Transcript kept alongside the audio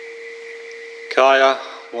Kaya,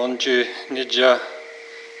 Wanju, Nidja,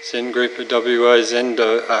 Zen Group of WA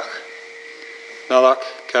Zendo Ach, Nalak,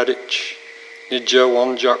 Kadich, Nidja,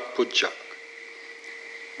 Wanjak, Budjak,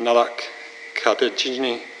 Nalak,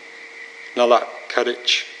 Kadajini, Nalak,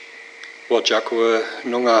 Kadich, Wajakwa,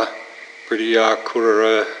 Nunga, Priya,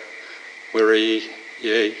 Kurara, Wiri,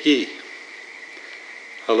 Ye.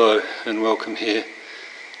 Hello and welcome here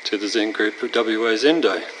to the Zen Group of WA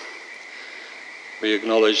Zendo. We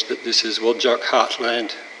acknowledge that this is Wajak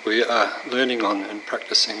heartland we are learning on and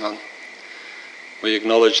practicing on. We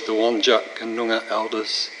acknowledge the Wanjak and Noongar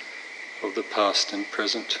elders of the past and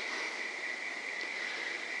present.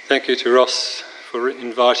 Thank you to Ross for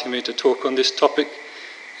inviting me to talk on this topic.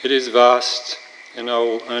 It is vast and I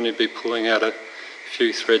will only be pulling out a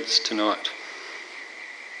few threads tonight.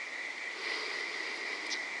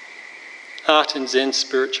 Art and Zen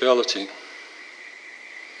spirituality.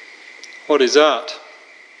 What is art?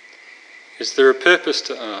 Is there a purpose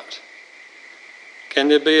to art? Can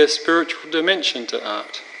there be a spiritual dimension to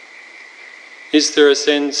art? Is there a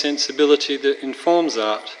Zen sensibility that informs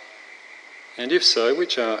art? And if so,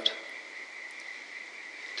 which art?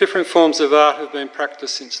 Different forms of art have been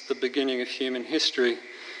practiced since the beginning of human history.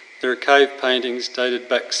 There are cave paintings dated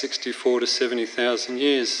back 64 to 70,000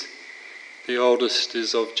 years. The oldest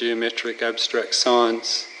is of geometric abstract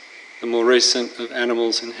signs, the more recent of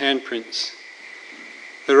animals and handprints.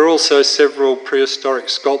 There are also several prehistoric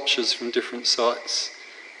sculptures from different sites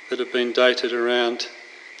that have been dated around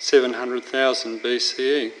 700,000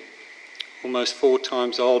 BCE, almost 4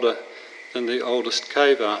 times older than the oldest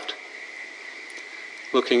cave art.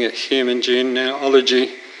 Looking at human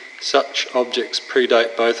genealogy, such objects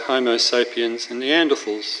predate both Homo sapiens and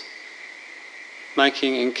Neanderthals.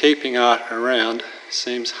 Making and keeping art around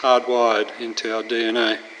seems hardwired into our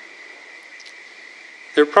DNA.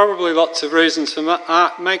 There are probably lots of reasons for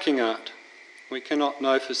making art. We cannot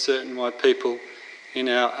know for certain why people in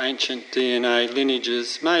our ancient DNA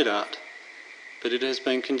lineages made art, but it has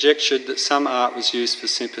been conjectured that some art was used for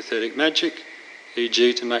sympathetic magic,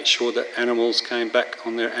 e.g. to make sure that animals came back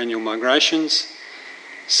on their annual migrations.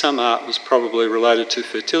 Some art was probably related to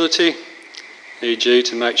fertility, e.g.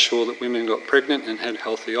 to make sure that women got pregnant and had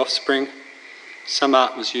healthy offspring. Some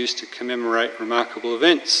art was used to commemorate remarkable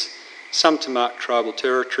events, some to mark tribal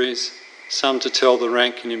territories, some to tell the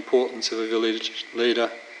rank and importance of a village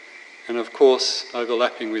leader, and of course,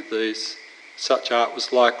 overlapping with these, such art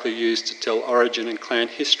was likely used to tell origin and clan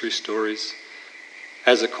history stories,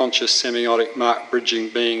 as a conscious semiotic mark bridging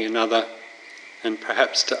being another, and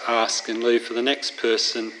perhaps to ask and leave for the next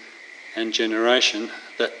person and generation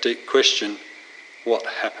that deep question, what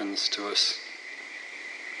happens to us?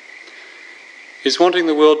 Is wanting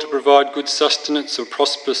the world to provide good sustenance or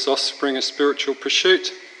prosperous offspring a spiritual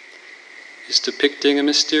pursuit? Is depicting a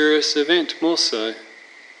mysterious event more so?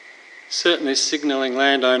 Certainly signalling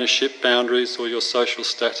land ownership boundaries or your social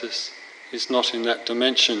status is not in that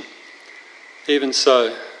dimension. Even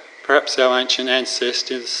so, perhaps our ancient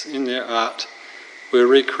ancestors in their art were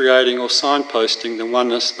recreating or signposting the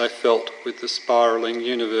oneness they felt with the spiralling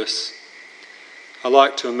universe. I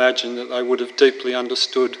like to imagine that they would have deeply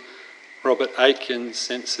understood Robert Aitken's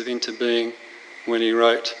sense of interbeing when he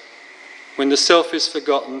wrote, "When the self is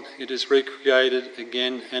forgotten, it is recreated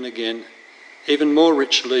again and again, even more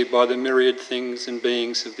richly by the myriad things and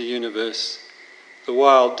beings of the universe. The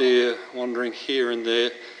wild deer wandering here and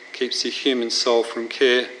there keeps the human soul from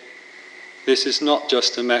care. This is not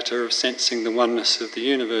just a matter of sensing the oneness of the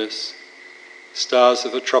universe. Stars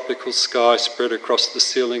of a tropical sky spread across the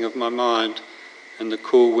ceiling of my mind, and the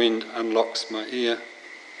cool wind unlocks my ear."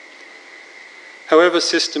 However,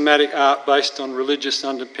 systematic art based on religious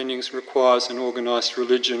underpinnings requires an organised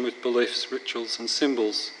religion with beliefs, rituals and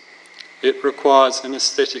symbols. It requires an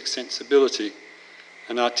aesthetic sensibility,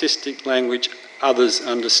 an artistic language others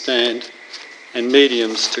understand, and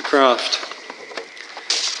mediums to craft.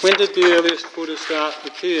 When did the earliest Buddhist art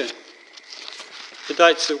appear? The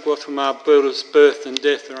dates of Gautama Buddha's birth and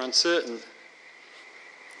death are uncertain.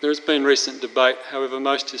 There has been recent debate, however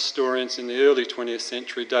most historians in the early 20th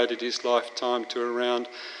century dated his lifetime to around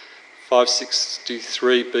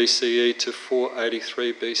 563 BCE to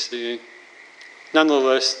 483 BCE.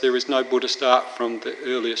 Nonetheless, there is no Buddhist art from the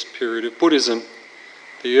earliest period of Buddhism.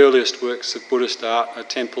 The earliest works of Buddhist art are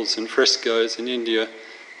temples and frescoes in India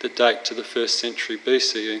that date to the 1st century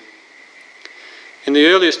BCE. In the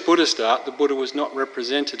earliest Buddhist art, the Buddha was not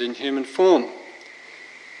represented in human form.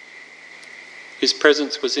 His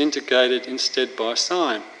presence was indicated instead by a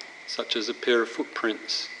sign, such as a pair of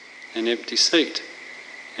footprints, an empty seat,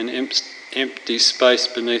 an empty space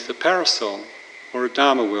beneath a parasol, or a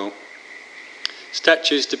Dharma wheel.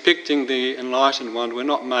 Statues depicting the Enlightened One were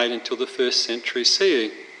not made until the 1st century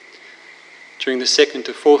CE. During the 2nd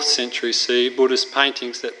to 4th century CE, Buddhist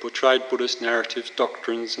paintings that portrayed Buddhist narratives,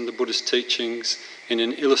 doctrines and the Buddhist teachings in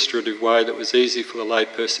an illustrative way that was easy for the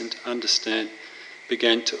layperson to understand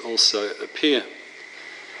began to also appear.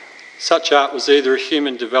 Such art was either a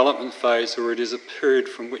human development phase or it is a period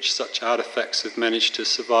from which such artefacts have managed to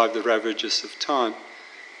survive the ravages of time,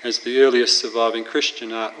 as the earliest surviving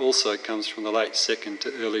Christian art also comes from the late 2nd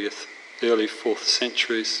to early 4th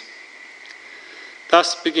centuries.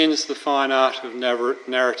 Thus begins the fine art of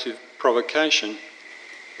narrative provocation,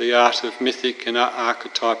 the art of mythic and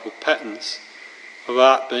archetypal patterns, of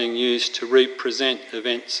art being used to represent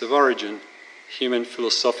events of origin, human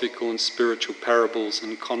philosophical and spiritual parables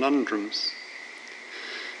and conundrums.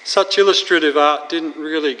 Such illustrative art didn't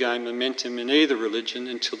really gain momentum in either religion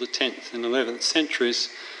until the 10th and 11th centuries,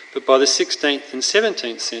 but by the 16th and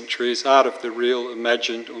 17th centuries, art of the real,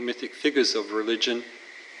 imagined or mythic figures of religion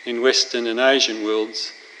in Western and Asian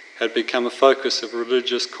worlds had become a focus of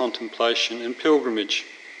religious contemplation and pilgrimage.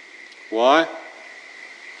 Why?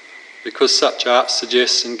 Because such art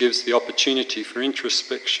suggests and gives the opportunity for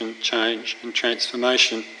introspection, change and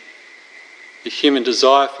transformation. The human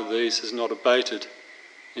desire for these has not abated.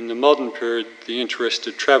 In the modern period, the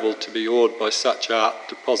interested travel to be awed by such art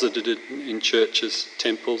deposited in churches,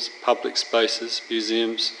 temples, public spaces,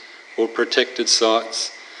 museums or protected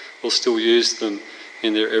sites will still use them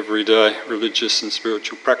in their everyday religious and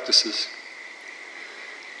spiritual practices.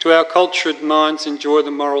 Do our cultured minds enjoy the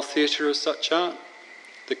moral theatre of such art,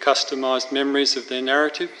 the customised memories of their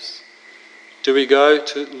narratives? Do we go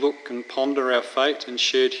to look and ponder our fate and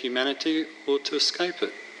shared humanity, or to escape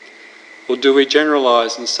it? Or do we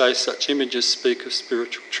generalise and say such images speak of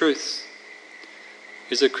spiritual truths?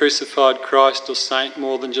 Is a crucified Christ or saint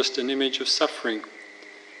more than just an image of suffering?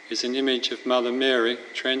 Is an image of Mother Mary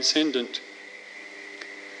transcendent?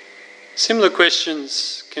 Similar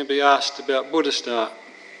questions can be asked about Buddhist art.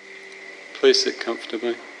 Please sit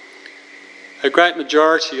comfortably. A great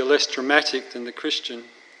majority are less dramatic than the Christian.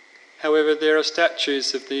 However, there are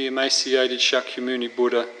statues of the emaciated Shakyamuni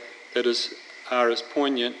Buddha that are as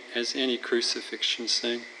poignant as any crucifixion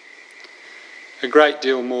scene. A great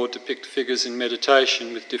deal more depict figures in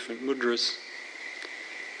meditation with different mudras.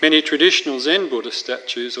 Many traditional Zen Buddha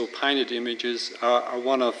statues or painted images are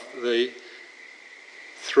one of the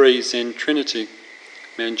three Zen Trinity,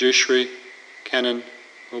 Manjushri, Canon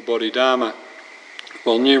or Bodhidharma,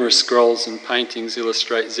 while numerous scrolls and paintings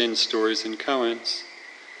illustrate Zen stories and koans.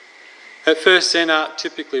 At first, Zen art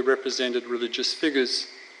typically represented religious figures,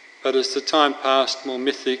 but as the time passed, more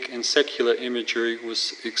mythic and secular imagery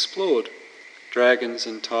was explored. Dragons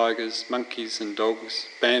and tigers, monkeys and dogs,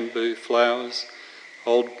 bamboo, flowers,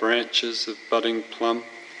 old branches of budding plum,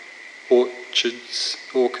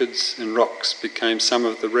 orchids and rocks became some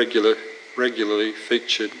of the regularly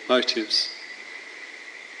featured motifs.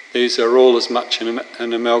 These are all as much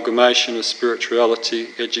an amalgamation of spirituality,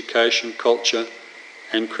 education, culture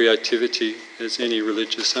and creativity as any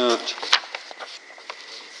religious art.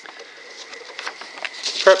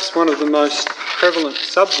 Perhaps one of the most prevalent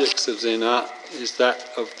subjects of Zen art is that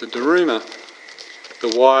of the Daruma.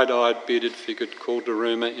 The wide-eyed bearded figure called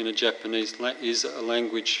Daruma in a Japanese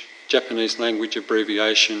language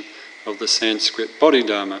abbreviation of the Sanskrit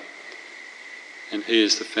Bodhidharma, and he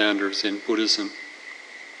is the founder of Zen Buddhism.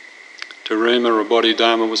 Daruma or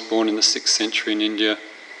Bodhidharma was born in the 6th century in India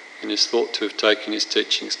and is thought to have taken his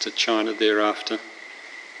teachings to China thereafter,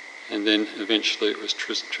 and then eventually it was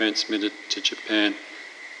transmitted to Japan,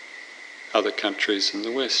 other countries in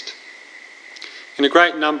the West. In a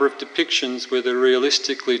great number of depictions, whether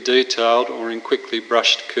realistically detailed or in quickly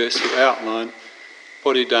brushed cursive outline,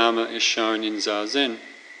 Bodhidharma is shown in Zazen,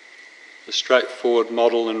 the straightforward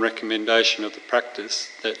model and recommendation of the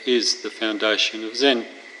practice that is the foundation of Zen.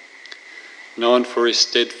 Known for his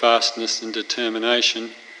steadfastness and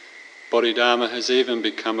determination, Bodhidharma has even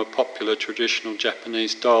become a popular traditional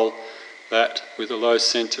Japanese doll that, with a low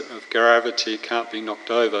centre of gravity, can't be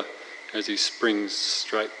knocked over as he springs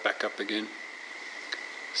straight back up again.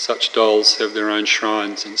 Such dolls have their own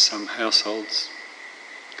shrines in some households.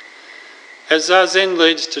 As Zazen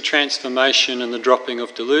leads to transformation and the dropping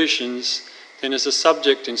of delusions, then as a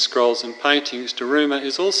subject in scrolls and paintings, Daruma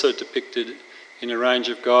is also depicted in a range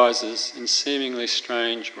of guises in seemingly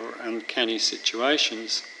strange or uncanny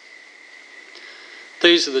situations.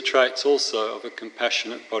 These are the traits also of a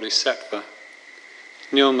compassionate bodhisattva.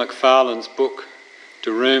 Neil McFarlane's book,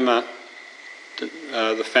 Daruma,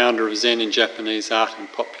 the founder of Zen in Japanese art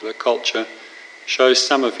and popular culture, shows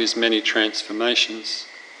some of his many transformations.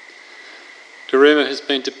 Daruma has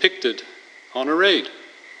been depicted on a reed,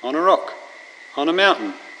 on a rock, on a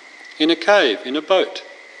mountain, in a cave, in a boat,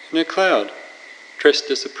 in a cloud, dressed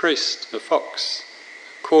as a priest, a fox,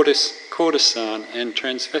 courtesan and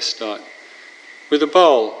transvestite, with a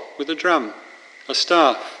bowl, with a drum, a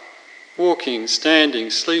staff, walking, standing,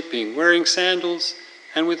 sleeping, wearing sandals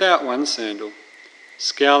and without one sandal,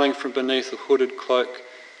 scowling from beneath a hooded cloak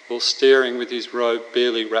while staring with his robe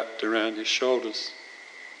barely wrapped around his shoulders.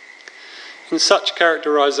 In such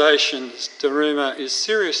characterisations, Daruma is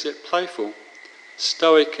serious yet playful,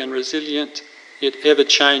 stoic and resilient, yet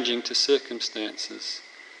ever-changing to circumstances,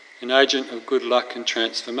 an agent of good luck and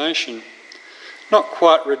transformation, not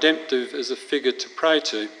quite redemptive as a figure to pray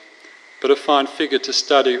to, but a fine figure to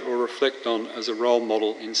study or reflect on as a role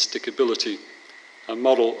model in stickability, a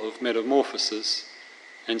model of metamorphosis,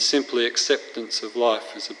 and simply acceptance of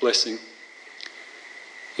life as a blessing.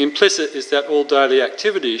 Implicit is that all daily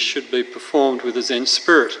activities should be performed with a Zen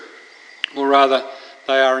spirit, or rather,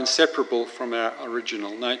 they are inseparable from our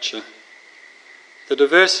original nature. The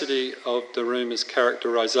diversity of Daruma's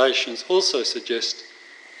characterisations also suggest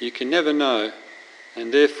you can never know,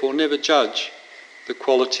 and therefore never judge, the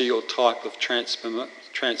quality or type of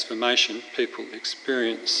transformation people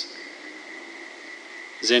experience.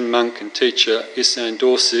 Zen monk and teacher Isan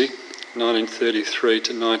Dorsey, 1933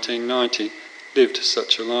 to 1990, lived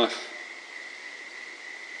such a life.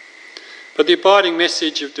 But the abiding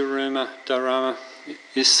message of Dharma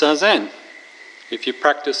is Zazen. If you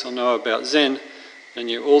practice or know about Zen, then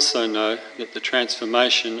you also know that the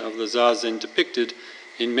transformation of the Zazen depicted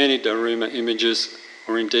in many Daruma images,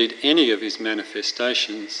 or indeed any of his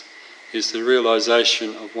manifestations, is the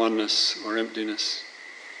realisation of oneness or emptiness.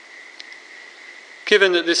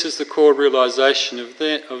 Given that this is the core realisation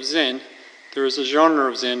of Zen, there is a genre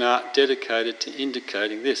of Zen art dedicated to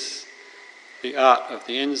indicating this, the art of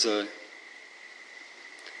the Enzo.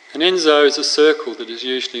 An Enzo is a circle that is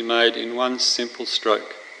usually made in one simple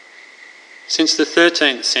stroke. Since the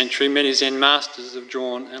 13th century, many Zen masters have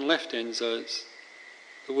drawn and left Enzos.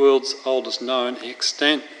 The world's oldest known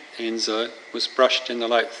extant Enzo was brushed in the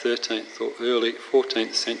late 13th or early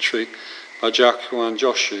 14th century by Jakuan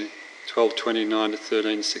Joshu, 1229 to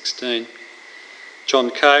 1316. John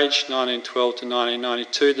Cage, 1912 to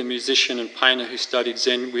 1992, the musician and painter who studied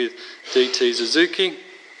Zen with D.T. Suzuki,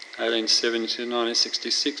 1870 to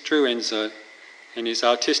 1966, drew Enzo, and his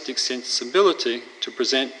artistic sensibility to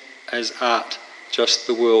present as art just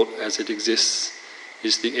the world as it exists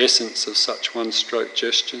is the essence of such one-stroke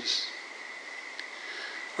gestures.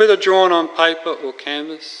 Whether drawn on paper or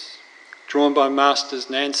canvas, drawn by masters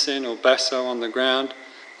Nansen or Basso on the ground,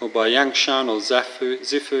 or by Yangshan or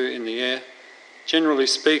Zifu in the air, generally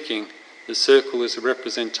speaking, the circle is a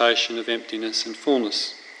representation of emptiness and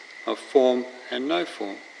fullness, of form and no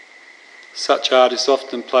form. Such art is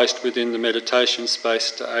often placed within the meditation space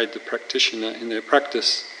to aid the practitioner in their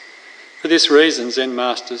practice. For this reason, Zen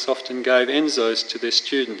masters often gave Enzos to their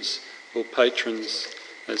students or patrons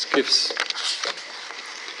as gifts.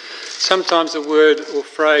 Sometimes a word or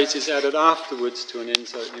phrase is added afterwards to an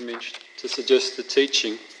Enzo image to suggest the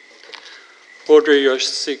teaching. Audrey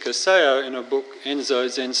Yoshika Seo, in her book Enzo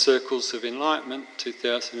Zen Circles of Enlightenment,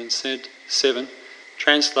 2007,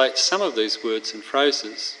 translates some of these words and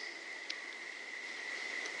phrases.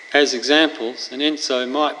 As examples, an Enzo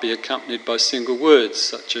might be accompanied by single words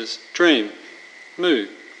such as dream, mu,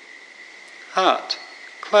 heart,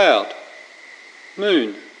 cloud,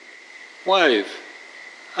 moon, wave,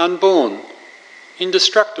 unborn,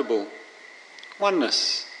 indestructible,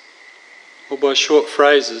 oneness, or by short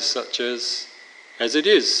phrases such as it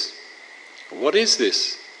is, what is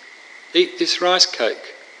this, eat this rice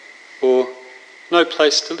cake, or no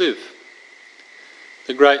place to live.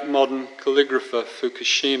 The great modern calligrapher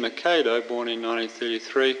Fukushima Kado, born in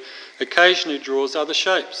 1933, occasionally draws other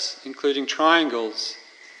shapes, including triangles,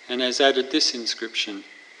 and has added this inscription,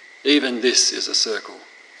 even this is a circle.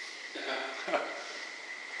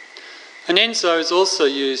 An Enzo is also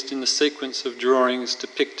used in the sequence of drawings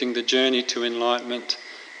depicting the journey to enlightenment,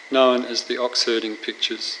 known as the ox-herding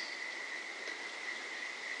pictures.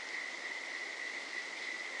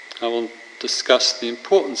 I will discuss the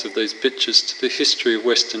importance of these pictures to the history of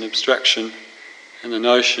Western abstraction and the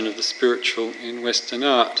notion of the spiritual in Western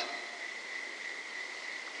art.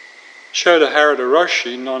 Shoda Harada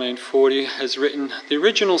Roshi, 1940, has written, the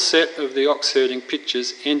original set of the ox-herding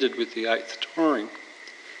pictures ended with the 8th drawing.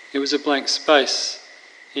 It was a blank space,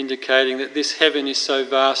 indicating that this heaven is so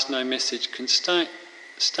vast no message can stain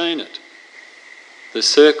it. The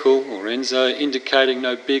circle, or Enzo, indicating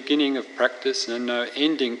no beginning of practice and no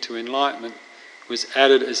ending to enlightenment, was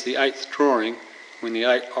added as the 8th drawing when the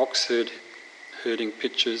 8 ox herding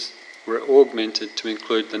pictures were augmented to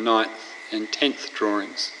include the 9th and 10th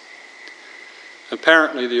drawings.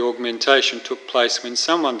 Apparently the augmentation took place when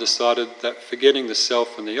someone decided that forgetting the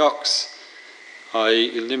self and the ox,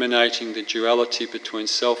 i.e. eliminating the duality between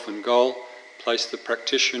self and goal, placed the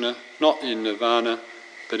practitioner not in nirvana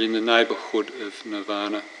but in the neighbourhood of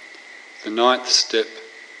nirvana. The 9th step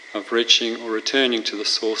of reaching or returning to the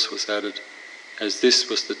source was added, as this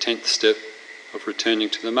was the 10th step of returning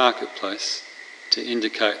to the marketplace, to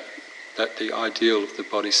indicate that the ideal of the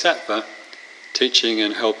bodhisattva, teaching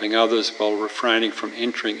and helping others while refraining from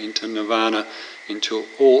entering into nirvana until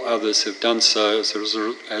all others have done so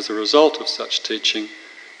as a result of such teaching,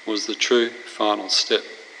 was the true final step,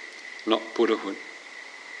 not Buddhahood.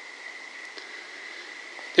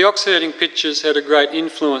 The ox herding pictures had a great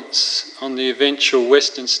influence on the eventual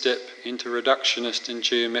Western step into reductionist and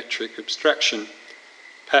geometric abstraction,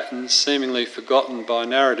 patterns seemingly forgotten by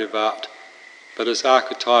narrative art, but as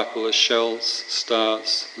archetypal as shells,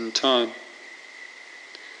 stars and time.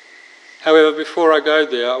 However, before I go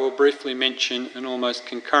there, I will briefly mention an almost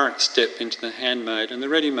concurrent step into the handmade and the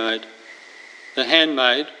ready-made. The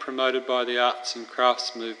handmade, promoted by the arts and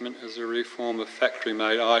crafts movement as a reform of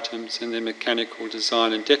factory-made items and their mechanical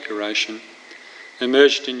design and decoration,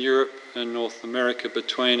 emerged in Europe and North America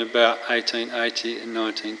between about 1880 and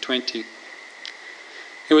 1920.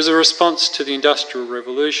 It was a response to the Industrial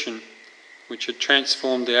Revolution, which had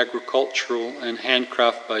transformed the agricultural and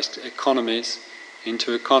handcraft-based economies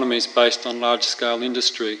into economies based on large-scale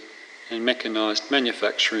industry and mechanised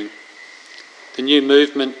manufacturing. The new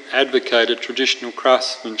movement advocated traditional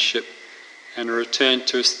craftsmanship and a return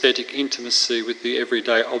to aesthetic intimacy with the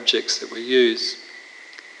everyday objects that we use.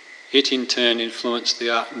 It in turn influenced the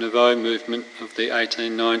Art Nouveau movement of the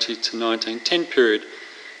 1890 to 1910 period,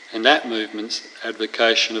 and that movement's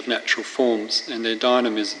advocation of natural forms and their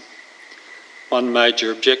dynamism. One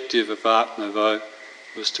major objective of Art Nouveau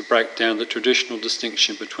was to break down the traditional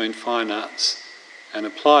distinction between fine arts and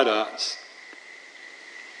applied arts.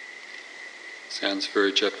 Sounds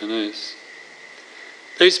very Japanese.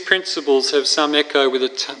 These principles have some echo with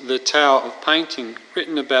the Tao of painting,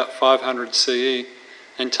 written about 500 CE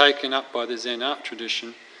and taken up by the Zen art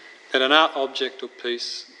tradition, that an art object or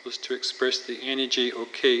piece was to express the energy or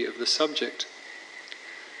ki of the subject.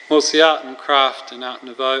 Whilst the art and craft and Art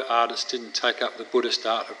Nouveau artists didn't take up the Buddhist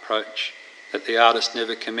art approach, that the artist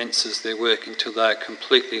never commences their work until they are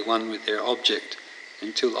completely one with their object,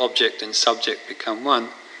 until object and subject become one,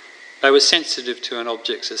 they were sensitive to an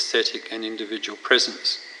object's aesthetic and individual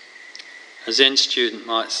presence. A Zen student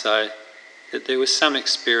might say that there was some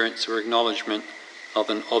experience or acknowledgement of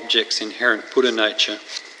an object's inherent Buddha nature.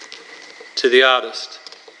 To the artist,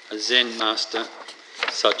 a Zen master,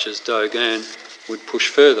 such as Dogen, would push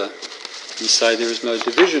further and say there is no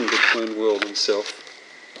division between world and self.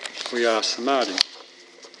 We are samadhi.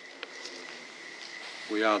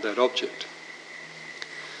 We are that object.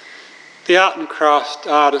 The art and craft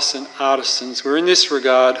artists and artisans were in this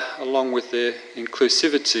regard, along with their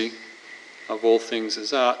inclusivity of all things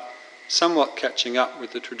as art, somewhat catching up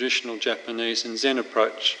with the traditional Japanese and Zen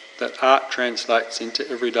approach that art translates into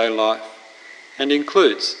everyday life and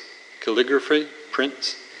includes calligraphy,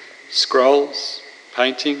 prints, scrolls,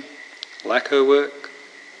 painting, lacquer work,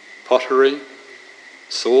 pottery,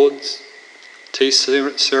 swords, tea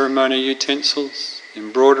ceremony utensils,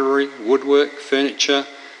 embroidery, woodwork, furniture,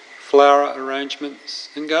 flower arrangements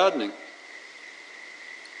and gardening.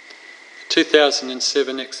 The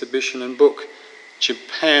 2007 exhibition and book,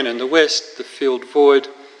 Japan and the West, The Field Void,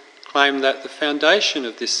 claimed that the foundation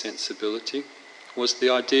of this sensibility was the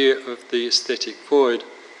idea of the aesthetic void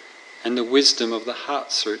and the wisdom of the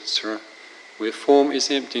Heart Sutra, where form is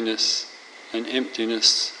emptiness and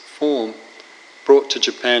emptiness form, brought to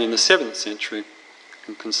Japan in the 7th century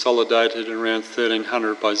and consolidated around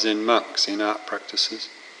 1300 by Zen monks in art practices.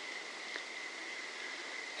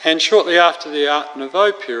 And shortly after the Art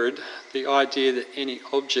Nouveau period, the idea that any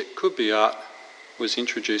object could be art was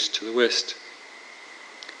introduced to the West.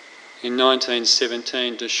 In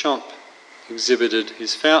 1917, Duchamp exhibited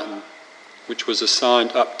his fountain, which was a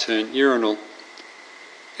signed upturned urinal.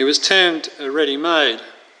 It was termed a ready-made,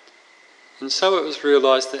 and so it was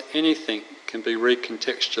realised that anything can be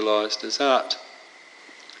recontextualised as art.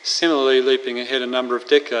 Similarly, leaping ahead a number of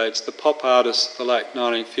decades, the pop artists of the late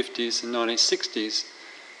 1950s and 1960s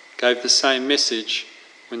gave the same message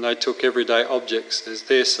when they took everyday objects as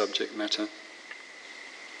their subject matter.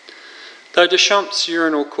 Though Duchamp's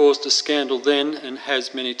urinal caused a scandal then and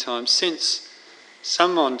has many times since,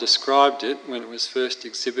 someone described it, when it was first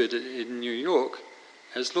exhibited in New York,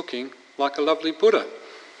 as looking like a lovely Buddha.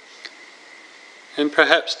 And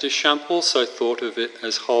perhaps Duchamp also thought of it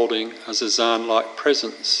as holding as a Zen-like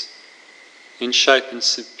presence. In shape and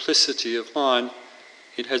simplicity of line,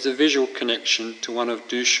 it has a visual connection to one of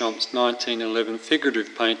Duchamp's 1911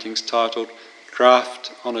 figurative paintings titled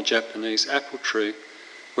Draft on a Japanese Apple Tree,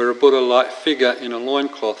 where a Buddha-like figure in a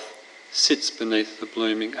loincloth sits beneath the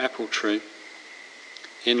blooming apple tree.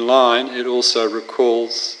 In line, it also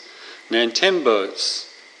recalls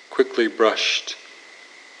Nantembo's quickly brushed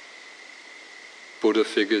Buddha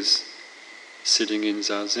figures sitting in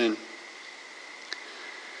Zazen.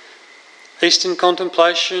 Eastern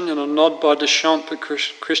contemplation and a nod by Duchamp at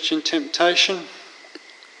Christian temptation?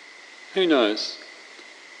 Who knows?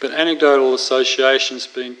 But anecdotal associations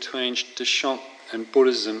between Duchamp and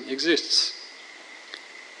Buddhism exists.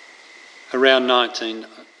 Around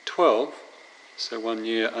 1912, so 1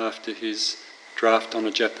 year after his Draft on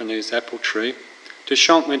a Japanese Apple Tree,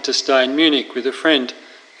 Duchamp went to stay in Munich with a friend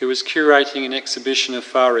who was curating an exhibition of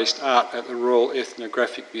Far East art at the Royal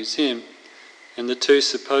Ethnographic Museum, and the two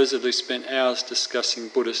supposedly spent hours discussing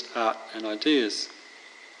Buddhist art and ideas.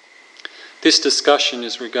 This discussion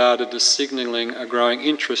is regarded as signalling a growing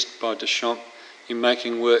interest by Duchamp in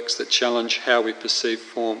making works that challenge how we perceive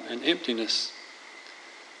form and emptiness.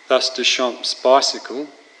 Thus Duchamp's bicycle,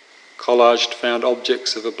 collaged found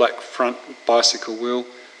objects of a black front bicycle wheel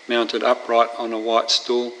mounted upright on a white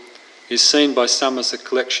stool, is seen by some as a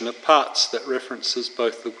collection of parts that references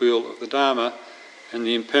both the wheel of the Dharma and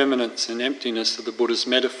the impermanence and emptiness of the Buddha's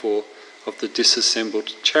metaphor of the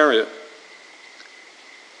disassembled chariot.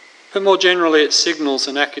 But more generally, it signals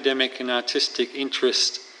an academic and artistic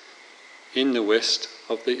interest in the West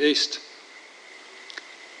of the East.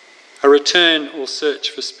 A return or search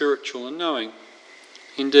for spiritual and knowing.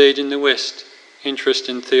 Indeed, in the West, interest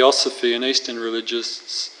in theosophy and Eastern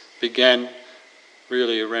religions began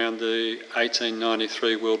really around the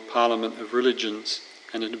 1893 World Parliament of Religions,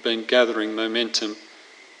 and it had been gathering momentum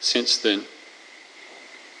since then.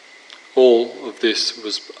 All of this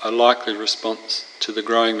was a likely response to the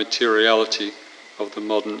growing materiality of the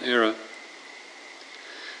modern era.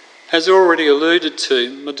 As already alluded to,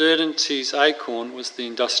 modernity's acorn was the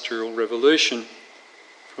Industrial Revolution.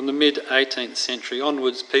 From the mid-18th century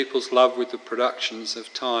onwards, people's love with the productions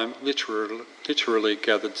of time literally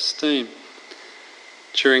gathered steam.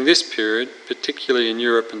 During this period, particularly in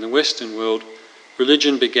Europe and the Western world,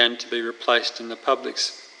 religion began to be replaced in the public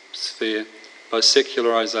sphere by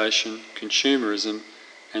secularisation, consumerism,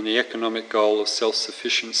 and the economic goal of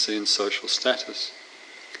self-sufficiency and social status.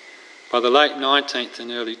 By the late 19th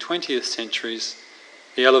and early 20th centuries,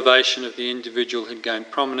 the elevation of the individual had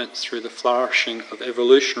gained prominence through the flourishing of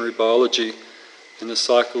evolutionary biology and the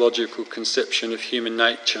psychological conception of human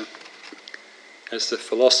nature, as the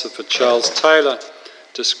philosopher Charles Taylor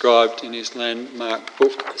described in his landmark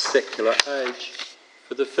book, The Secular Age.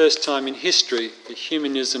 For the first time in history, the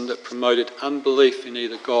humanism that promoted unbelief in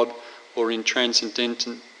either God or in transcendent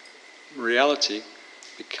reality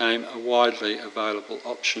became a widely available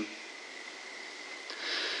option.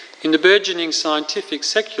 In the burgeoning scientific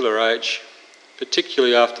secular age,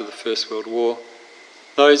 particularly after the First World War,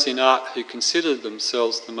 those in art who considered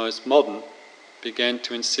themselves the most modern began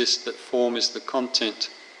to insist that form is the content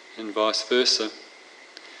and vice versa.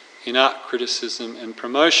 In art criticism and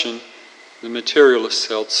promotion, the materialists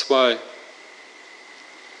held sway.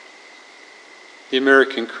 The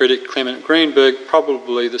American critic Clement Greenberg,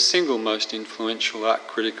 probably the single most influential art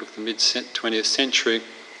critic of the mid-20th century,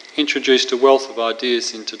 introduced a wealth of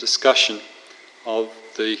ideas into discussion of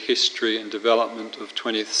the history and development of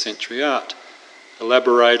 20th century art,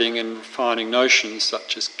 elaborating and refining notions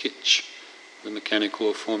such as kitsch, the mechanical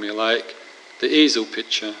or formulaic, the easel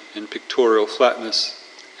picture and pictorial flatness,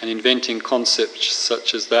 and inventing concepts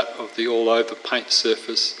such as that of the all-over paint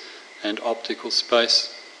surface and optical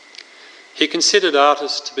space. He considered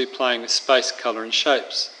artists to be playing with space, colour and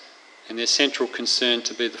shapes, and their central concern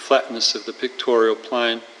to be the flatness of the pictorial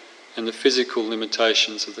plane and the physical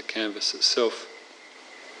limitations of the canvas itself.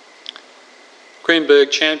 Greenberg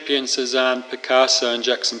championed Cézanne, Picasso and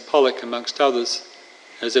Jackson Pollock, amongst others,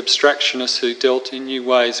 as abstractionists who dealt in new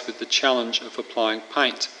ways with the challenge of applying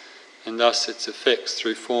paint, and thus its effects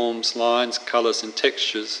through forms, lines, colours and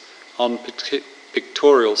textures on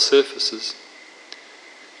pictorial surfaces.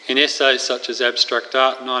 In essays such as Abstract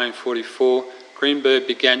Art 1944, Greenberg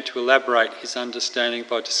began to elaborate his understanding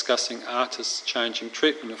by discussing artists' changing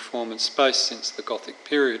treatment of form and space since the Gothic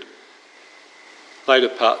period. Later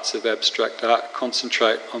parts of abstract art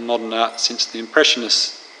concentrate on modern art since the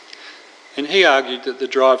Impressionists, and he argued that the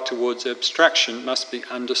drive towards abstraction must be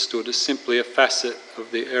understood as simply a facet of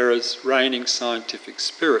the era's reigning scientific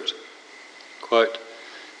spirit. Quote,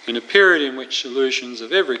 In a period in which illusions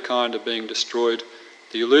of every kind are being destroyed,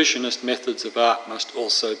 the illusionist methods of art must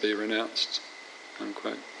also be renounced."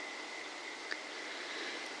 Unquote.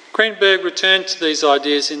 Greenberg returned to these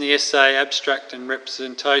ideas in the essay Abstract and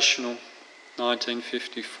Representational,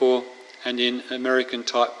 1954, and in American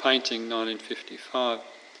Type Painting, 1955.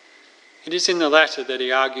 It is in the latter that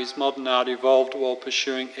he argues modern art evolved while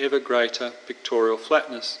pursuing ever greater pictorial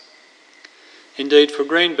flatness. Indeed, for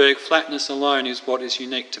Greenberg, flatness alone is what is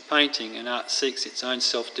unique to painting, and art seeks its own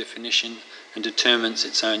self-definition and determines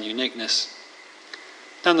its own uniqueness.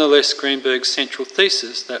 Nonetheless, Greenberg's central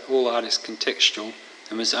thesis that all art is contextual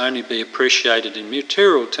and must only be appreciated in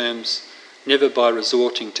material terms, never by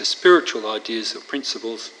resorting to spiritual ideas or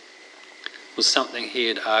principles, was something he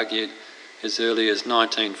had argued as early as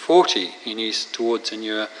 1940 in his Towards a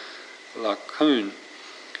Newer Lacune.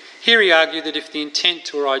 Here he argued that if the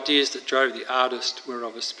intent or ideas that drove the artist were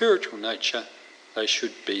of a spiritual nature, they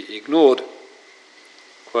should be ignored.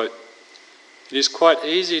 Quote, "It is quite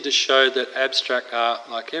easy to show that abstract art,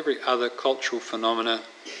 like every other cultural phenomena,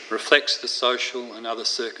 reflects the social and other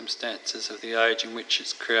circumstances of the age in which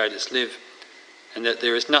its creators live, and that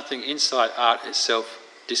there is nothing inside art itself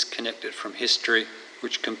disconnected from history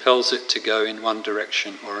which compels it to go in one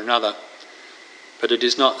direction or another. But it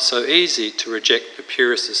is not so easy to reject the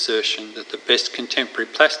purist assertion that the best contemporary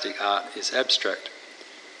plastic art is abstract.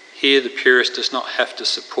 Here the purist does not have to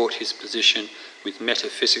support his position with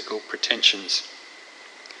metaphysical pretensions.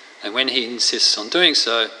 And when he insists on doing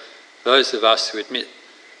so, those of us who admit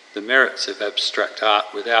the merits of abstract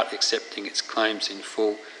art without accepting its claims in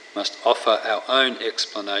full must offer our own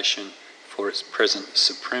explanation for its present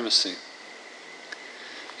supremacy."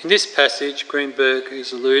 In this passage, Greenberg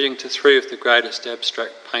is alluding to three of the greatest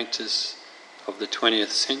abstract painters of the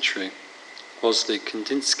 20th century, Wozly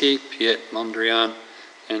Kandinsky, Piet Mondrian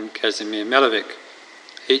and Kazimir Malevich.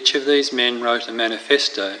 Each of these men wrote a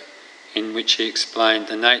manifesto in which he explained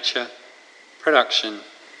the nature, production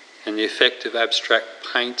and the effect of abstract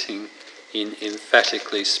painting in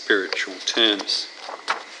emphatically spiritual terms.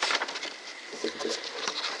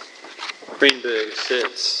 Greenberg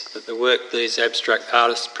asserts that the work these abstract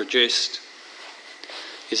artists produced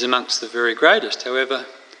is amongst the very greatest. However,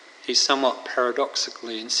 he somewhat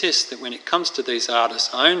paradoxically insists that when it comes to these artists'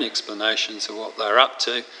 own explanations of what they're up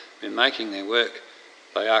to when making their work,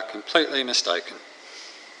 they are completely mistaken.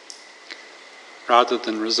 Rather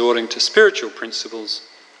than resorting to spiritual principles,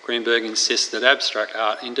 Greenberg insists that abstract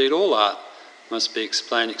art, indeed all art, must be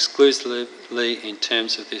explained exclusively in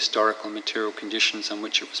terms of the historical and material conditions on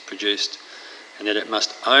which it was produced, and that it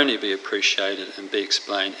must only be appreciated and be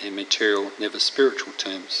explained in material, never spiritual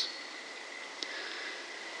terms.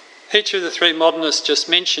 Each of the three modernists just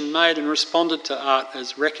mentioned made and responded to art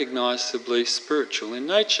as recognisably spiritual in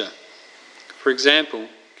nature. For example,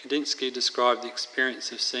 Kandinsky described the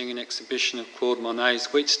experience of seeing an exhibition of Claude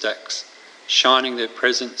Monet's wheat stacks, shining their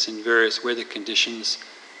presence in various weather conditions,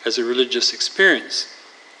 as a religious experience.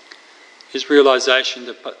 His realisation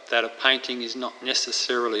that a painting is not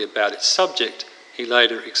necessarily about its subject, he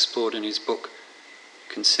later explored in his book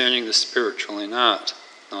Concerning the Spiritual in Art,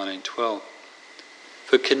 1912.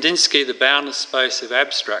 For Kandinsky, the boundless space of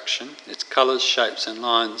abstraction, its colours, shapes and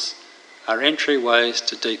lines, are entryways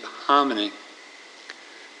to deep harmony.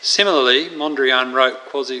 Similarly, Mondrian wrote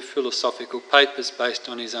quasi-philosophical papers based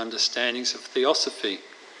on his understandings of theosophy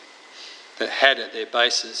that had at their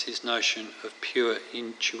basis his notion of pure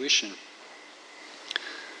intuition.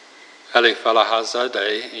 Ali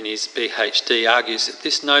Falahzadeh, in his PhD, argues that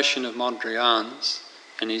this notion of Mondrian's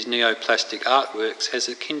and his neoplastic artworks has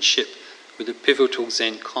a kinship with the pivotal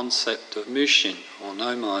Zen concept of mushin, or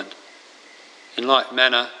no mind. In like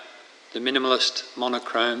manner, the minimalist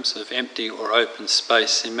monochromes of empty or open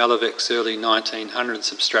space in Malevich's early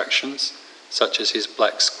 1900s abstractions, such as his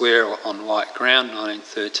black square on white ground,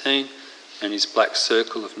 1913, and his black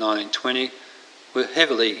circle of 1920, were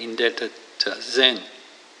heavily indebted to Zen.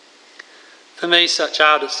 For me, such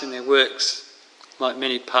artists in their works, like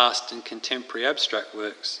many past and contemporary abstract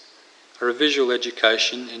works, are a visual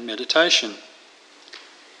education in meditation.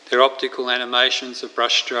 Their optical animations of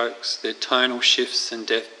brushstrokes, their tonal shifts and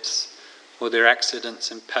depths, or their accidents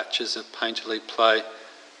and patches of painterly play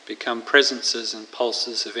become presences and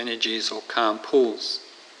pulses of energies or calm pools.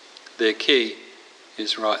 Their key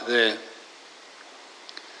is right there.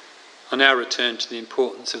 I now return to the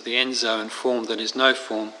importance of the enzo and form that is no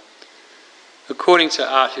form. According to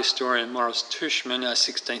art historian Maurice Tushman, a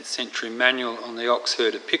 16th century manual on the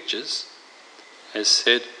Oxford of Pictures, as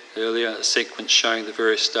said earlier, a sequence showing the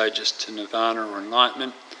various stages to nirvana or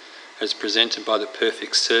enlightenment, as presented by the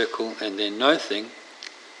perfect circle and then no thing,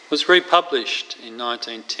 was republished in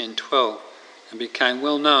 1910-12 and became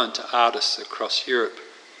well known to artists across Europe.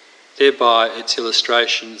 Thereby its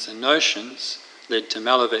illustrations and notions led to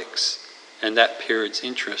Malavec's and that period's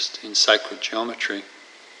interest in sacred geometry.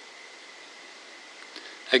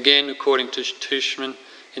 Again, according to Tushman,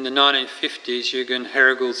 in the 1950s, Jürgen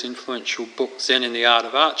Herrigel's influential book Zen in the Art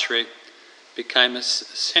of Archery became a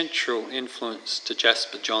central influence to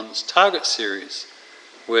Jasper John's Target series,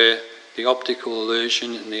 where the optical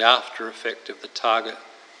illusion and the after effect of the target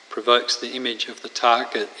provokes the image of the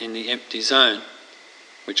target in the empty zone,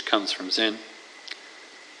 which comes from Zen.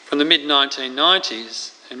 From the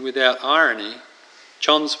mid-1990s, and without irony,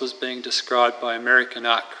 Johns was being described by American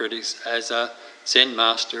art critics as a Zen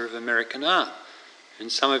master of American art,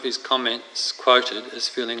 and some of his comments quoted as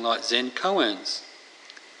feeling like Zen koans.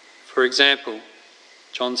 For example,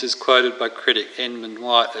 Johns is quoted by critic Edmund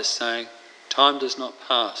White as saying, "Time does not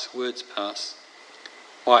pass, words pass."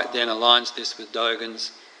 White then aligns this with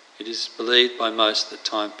Dogen's, "It is believed by most that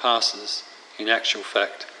time passes. In actual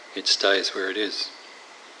fact, it stays where it is."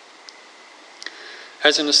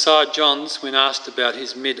 As an aside, Johns, when asked about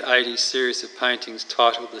his mid-80s series of paintings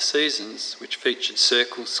titled The Seasons, which featured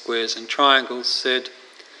circles, squares and triangles, said,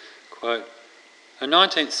 quote, "A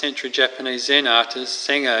 19th century Japanese Zen artist,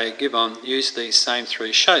 Senge Gibbon, used these same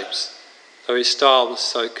three shapes. Though his style was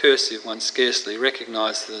so cursive one scarcely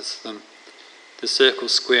recognises them. The circle,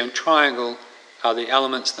 square and triangle are the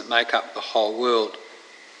elements that make up the whole world,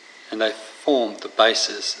 and they form the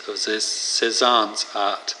basis of Cézanne's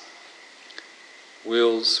art.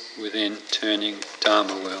 Wheels within turning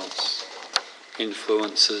Dharma wheels.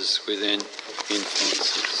 Influences within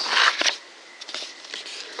influences."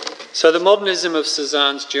 So the modernism of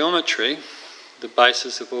Cézanne's geometry, the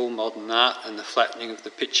basis of all modern art and the flattening of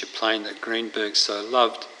the picture plane that Greenberg so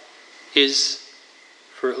loved, is,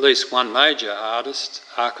 for at least one major artist,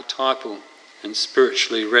 archetypal and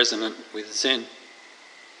spiritually resonant with Zen.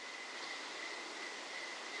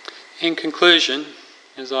 In conclusion,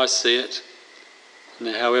 as I see it,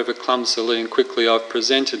 and however clumsily and quickly I've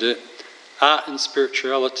presented it, art and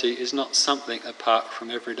spirituality is not something apart from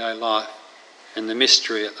everyday life and the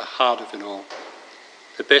mystery at the heart of it all.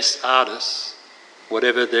 The best artists,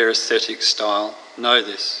 whatever their aesthetic style, know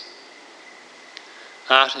this.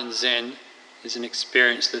 Art and Zen is an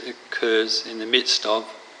experience that occurs in the midst of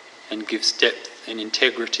and gives depth and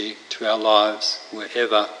integrity to our lives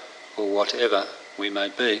wherever or whatever we may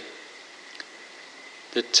be.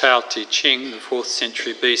 The Tao Te Ching, the 4th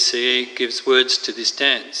century BCE, gives words to this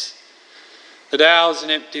dance. The Tao is an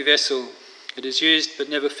empty vessel. It is used but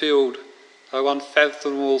never filled by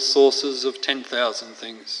unfathomable sources of 10,000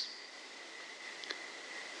 things.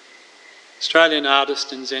 Australian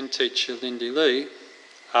artist and Zen teacher Lindy Lee,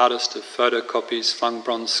 artist of photocopies, flung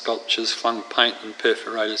bronze sculptures, flung paint and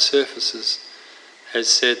perforated surfaces,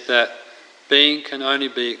 has said that being can only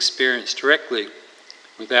be experienced directly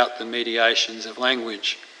without the mediations of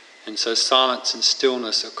language, and so silence and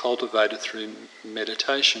stillness are cultivated through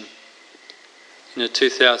meditation. In a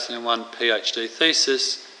 2001 PhD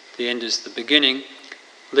thesis, "The End is the Beginning,"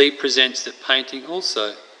 Lee presents that painting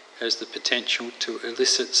also has the potential to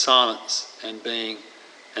elicit silence and being,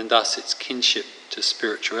 and thus its kinship to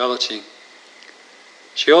spirituality.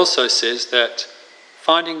 She also says that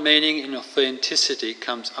finding meaning in authenticity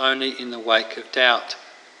comes only in the wake of doubt,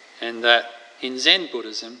 and that in Zen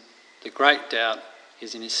Buddhism, the great doubt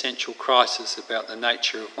is an essential crisis about the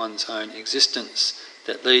nature of one's own existence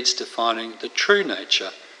that leads to finding the true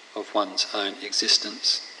nature of one's own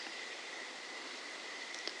existence.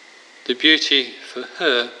 The beauty for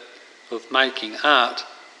her of making art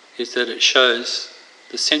is that it shows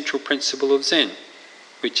the central principle of Zen,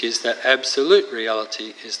 which is that absolute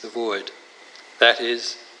reality is the void. That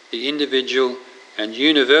is, the individual and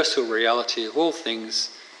universal reality of all things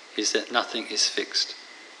is that nothing is fixed.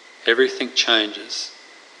 Everything changes,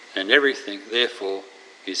 and everything, therefore,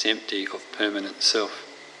 is empty of permanent self.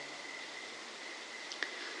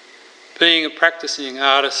 Being a practicing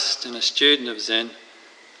artist and a student of Zen,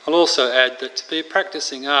 I'll also add that to be a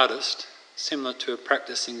practicing artist, similar to a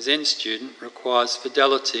practicing Zen student, requires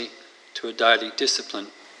fidelity to a daily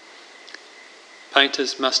discipline.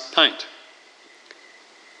 Painters must paint.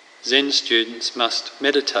 Zen students must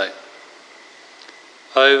meditate.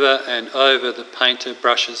 Over and over the painter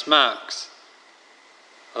brushes marks.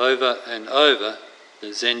 Over and over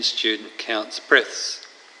the Zen student counts breaths.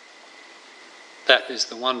 That is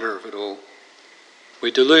the wonder of it all.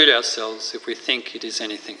 We delude ourselves if we think it is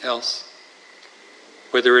anything else.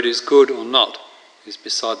 Whether it is good or not is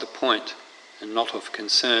beside the point and not of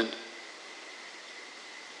concern.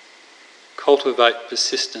 Cultivate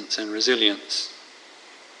persistence and resilience.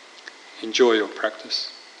 Enjoy your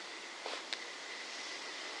practice.